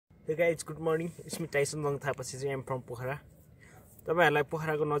Hey guys, good morning. It's me Tyson Wang थापापछि चाहिँ I'm from Pokhara. तपाईहरुलाई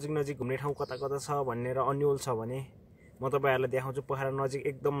पोखराको नजिक घुम्ने ठाउँ कता छ भन्ने र अन्यल छ भने म तपाईहरुलाई देखाउँछु पोखरा नजिक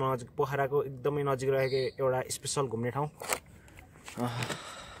एकदम नजिक पोखराको एकदमै नजिक रहेको एउटा स्पेशल घुम्ने ठाउँ.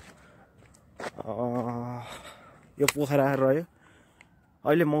 यो पोखरा रह्यो.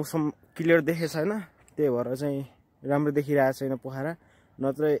 अहिले मौसम क्लियर देखे छैन, त्यही भएर चाहिँ राम्रो देखिरहेको छैन पोखरा.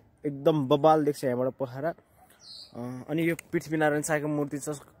 नत्र एकदम बबाल देख्छ यहाँबाट पोखरा. अनि यो पृथ्वीनारायण शाहको मूर्ति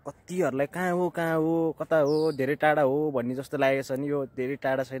छ. कतिहरुलाई कहाँ हो कता हो धेरै टाढा हो भन्ने जस्तो लागेको छ नि. यो धेरै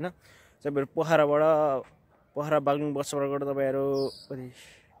टाढा छैन. चाहिँ पोखरा बागलुङ बसबाट तपाईहरु कति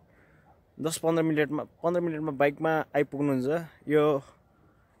 10-15 मिनेटमा बाइकमा आइपुग्नुहुन्छ. यो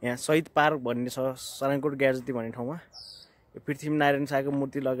यहाँ शहीद पार्क भन्ने छ सराङकोट ग्यार्जती भन्ने ठाउँमा. यो पृथ्वीनारायण शाहको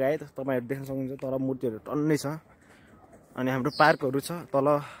मूर्ति लगायत तपाईहरु देख्न सक्नुहुन्छ. तर मूर्तिहरु टन्नै छ. अनि हाम्रो पार्कहरु छ तल,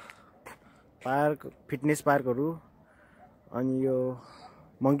 पार्क फिटनेस पार्कहरु. अनि यो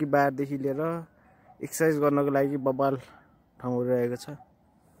मंकी बार देखि लिएर एक्सरसाइज गर्नको लागि बबाल ठाउँहरु रहेको छ.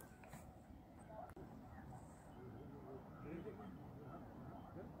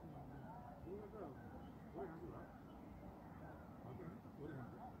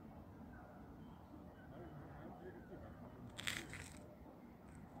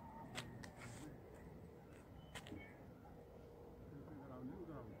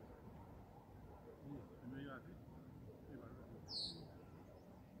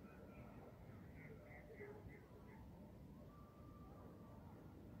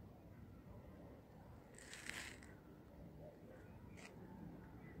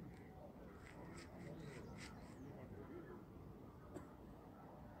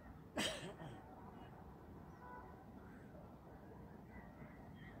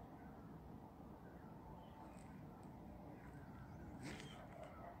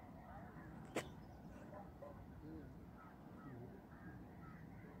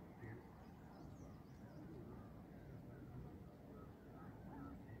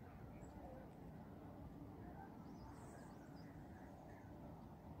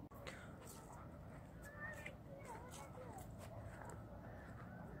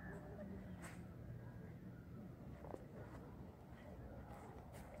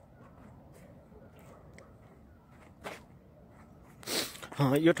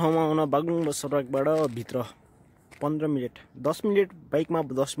 यो ठाउँमा आउन बागलुङ बस सडकबाट भित्र 15 मिनेट 10 मिनेट बाइकमा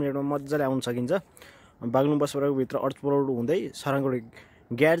 10 मिनेटमा मज्जाले आउन सकिन्छ. बागलुङ बस सडकको भित्र अर्चपरोड हुँदै सराङकोट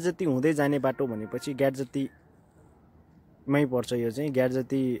ग्यार्जती हुँदै जाने बाटो भनेपछि ग्यार्जतीमै पर्छ. यो चाहिँ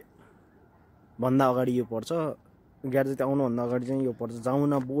ग्यार्जती भन्दा अगाडि यो पर्छ. ग्यार्जती आउनु भन्दा अगाडि चाहिँ यो पर्छ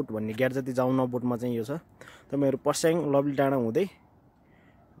जाउना बोट भन्ने. ग्यार्जती जाउना बोटमा चाहिँ यो छ. तपाईहरु पर्स्याङ लभली डाँडा हुँदै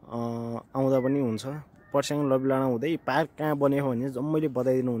आउँदा पनि हुन्छ. पर्स्याङ लभली डाँडा हुँदै पार्क कहाँ बन्यो भने जम्मैले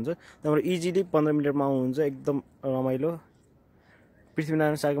बताइदिनुहुन्छ. तपाईहरु इजिली 15 मिनेटमा आउनुहुन्छ. एकदम रमाइलो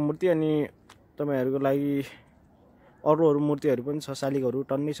पृथ्वीनारायण शाहको मूर्ति. अनि तपाईहरुको लागि अरू मूर्तिहरु पनि छ.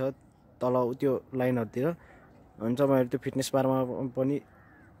 शालिगहरु टन्नै छ तल त्यो लाइनहरुतिर. अनि तपाईहरु त्यो फिटनेस पार्कमा पनि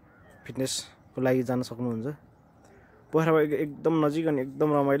फिटनेसको लागि जान सक्नुहुन्छ. पोखरा एकदम नजिक अनि एकदम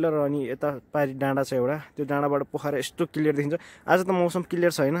रमाइलो. र अनि यता पारी डाँडा छ एउटा. त्यो डाँडाबाट पोखरा यस्तो क्लियर देखिन्छ. आज त मौसम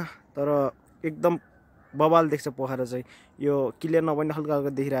क्लियर छैन तर एकदम बबाल देख्छ पोखरा चाहिँ. यो क्लियर नभए हल्का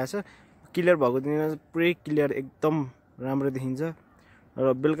हल्का देखिरहेछ. क्लियर भएको दिनमा पुरै क्लियर एकदम राम्रो देखिन्छ. र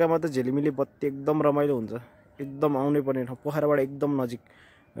बेलुकामा त झिलिमिली बत्ती एकदम रमाइलो हुन्छ. एकदम आउनै पर्ने ठाउँ. पोखराबाट एकदम नजिक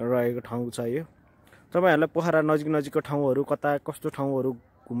रहेको ठाउँ छ यो. तपाईहरुलाई पोखरा नजिकको ठाउँहरु कता कस्तो ठाउँहरु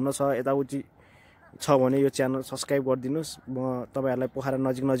घुम्न छ यताउति छ भने यो च्यानल सब्स्क्राइब गरिदिनुस्. म तपाईहरुलाई पोखरा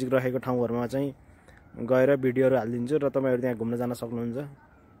नजिक रहेको ठाउँहरुमा चाहिँ गएर भिडियोहरु हाल्दिन्छु र तपाईहरु त्यहाँ घुम्न जान सक्नुहुन्छ.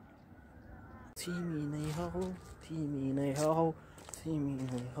 तिमी नै हौ तिमी नै हौ तिमी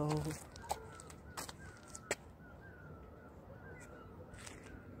नै हौ.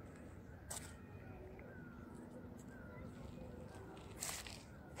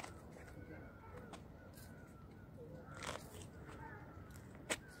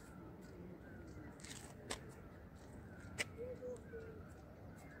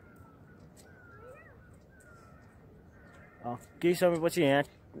 केही समयपछि यहाँ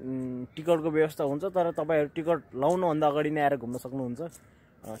टिकटको व्यवस्था हुन्छ. तर तपाईहरु टिकट लाउनु भन्दा अगाडि नै आएर घुम्न सक्नुहुन्छ.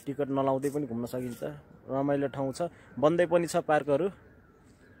 टिकट नलाउँदै पनि घुम्न सकिन्छ. रमाइलो ठाउँ छ. बन्दै पनि छ पार्कहरु.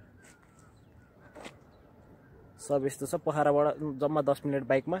 सब यस्तो छ. पोखराबाट जम्मा 10 मिनेट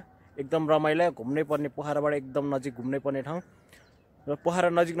बाइकमा एकदम रमाइलो घुम्नै पर्ने. पोखराबाट एकदम नजिक घुम्नै पर्ने ठाउँ. र पोखरा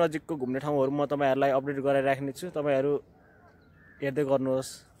नजिकको घुम्ने ठाउँहरु म तपाईहरुलाई अपडेट गराइराख्ने छु. तपाईहरु हेर्दै गर्नुहोस्.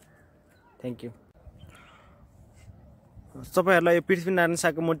 Thank you. तपाईहरुलाई यो पृथ्वीनारायण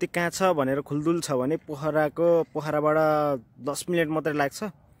शाहको मूर्ति कहाँ छ भनेर खुलदुल छ भने पोखराबाट 10 मिनेट मात्रै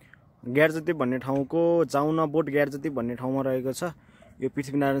लाग्छ. ग्यार्जती भन्ने ठाउँको जाउना बोट ग्यार्जती भन्ने ठाउँमा रहेको छ. यो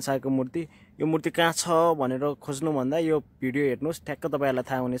पृथ्वीनारायण शाहको मूर्ति। यो मूर्ति कहाँ छ भनेर खोज्नुभन्दा यो भिडियो हेर्नुहोस्, ठ्याक्क तपाईँहरूलाई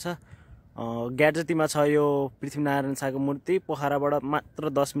थाहा हुनेछ। ग्यार्जतीमा छ यो पृथ्वीनारायण शाहको मूर्ति। पोखराबाट मात्र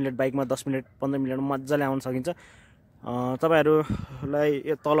 10 मिनट, बाइकमा 10 मिनट 15 मिनटमा मजाले आउन सकिन्छ। तपाईँहरूलाई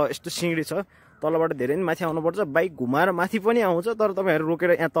यो तल यस्तो सिँढी छ, तलबाट धेरै नै माथि आउनुपर्छ। बाइक घुमाएर माथि पनि आउँछ, तर तपाईँहरू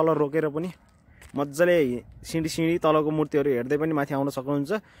रोकेर यहाँ तल रोकेर पनि मजाले सिँढी तलको मूर्तिहरू हेर्दै पनि माथि आउन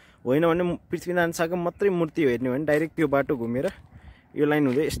सक्नुहुन्छ। होइन भने पृथ्वीनारायण शाहको मात्रै मूर्ति हेर्ने हो भने डाइरेक्ट त्यो बाटो घुमेर यो लाइन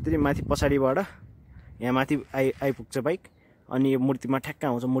हुँदै यसरी माथि पछाडिबाट यहाँ माथि आइपुग्छ बाइक, अनि यो मूर्तिमा ठ्याक्क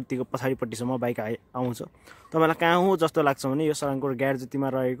आउँछ। मूर्तिको पछाडिपट्टिसम्म बाइक आउँछ। तपाईँलाई कहाँ हो जस्तो लाग्छ भने यो सराङकोट ग्यार्जतीमा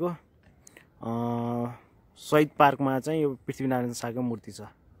रहेको शहीद पार्कमा चाहिँ यो पृथ्वीनारायण शाहको मूर्ति छ।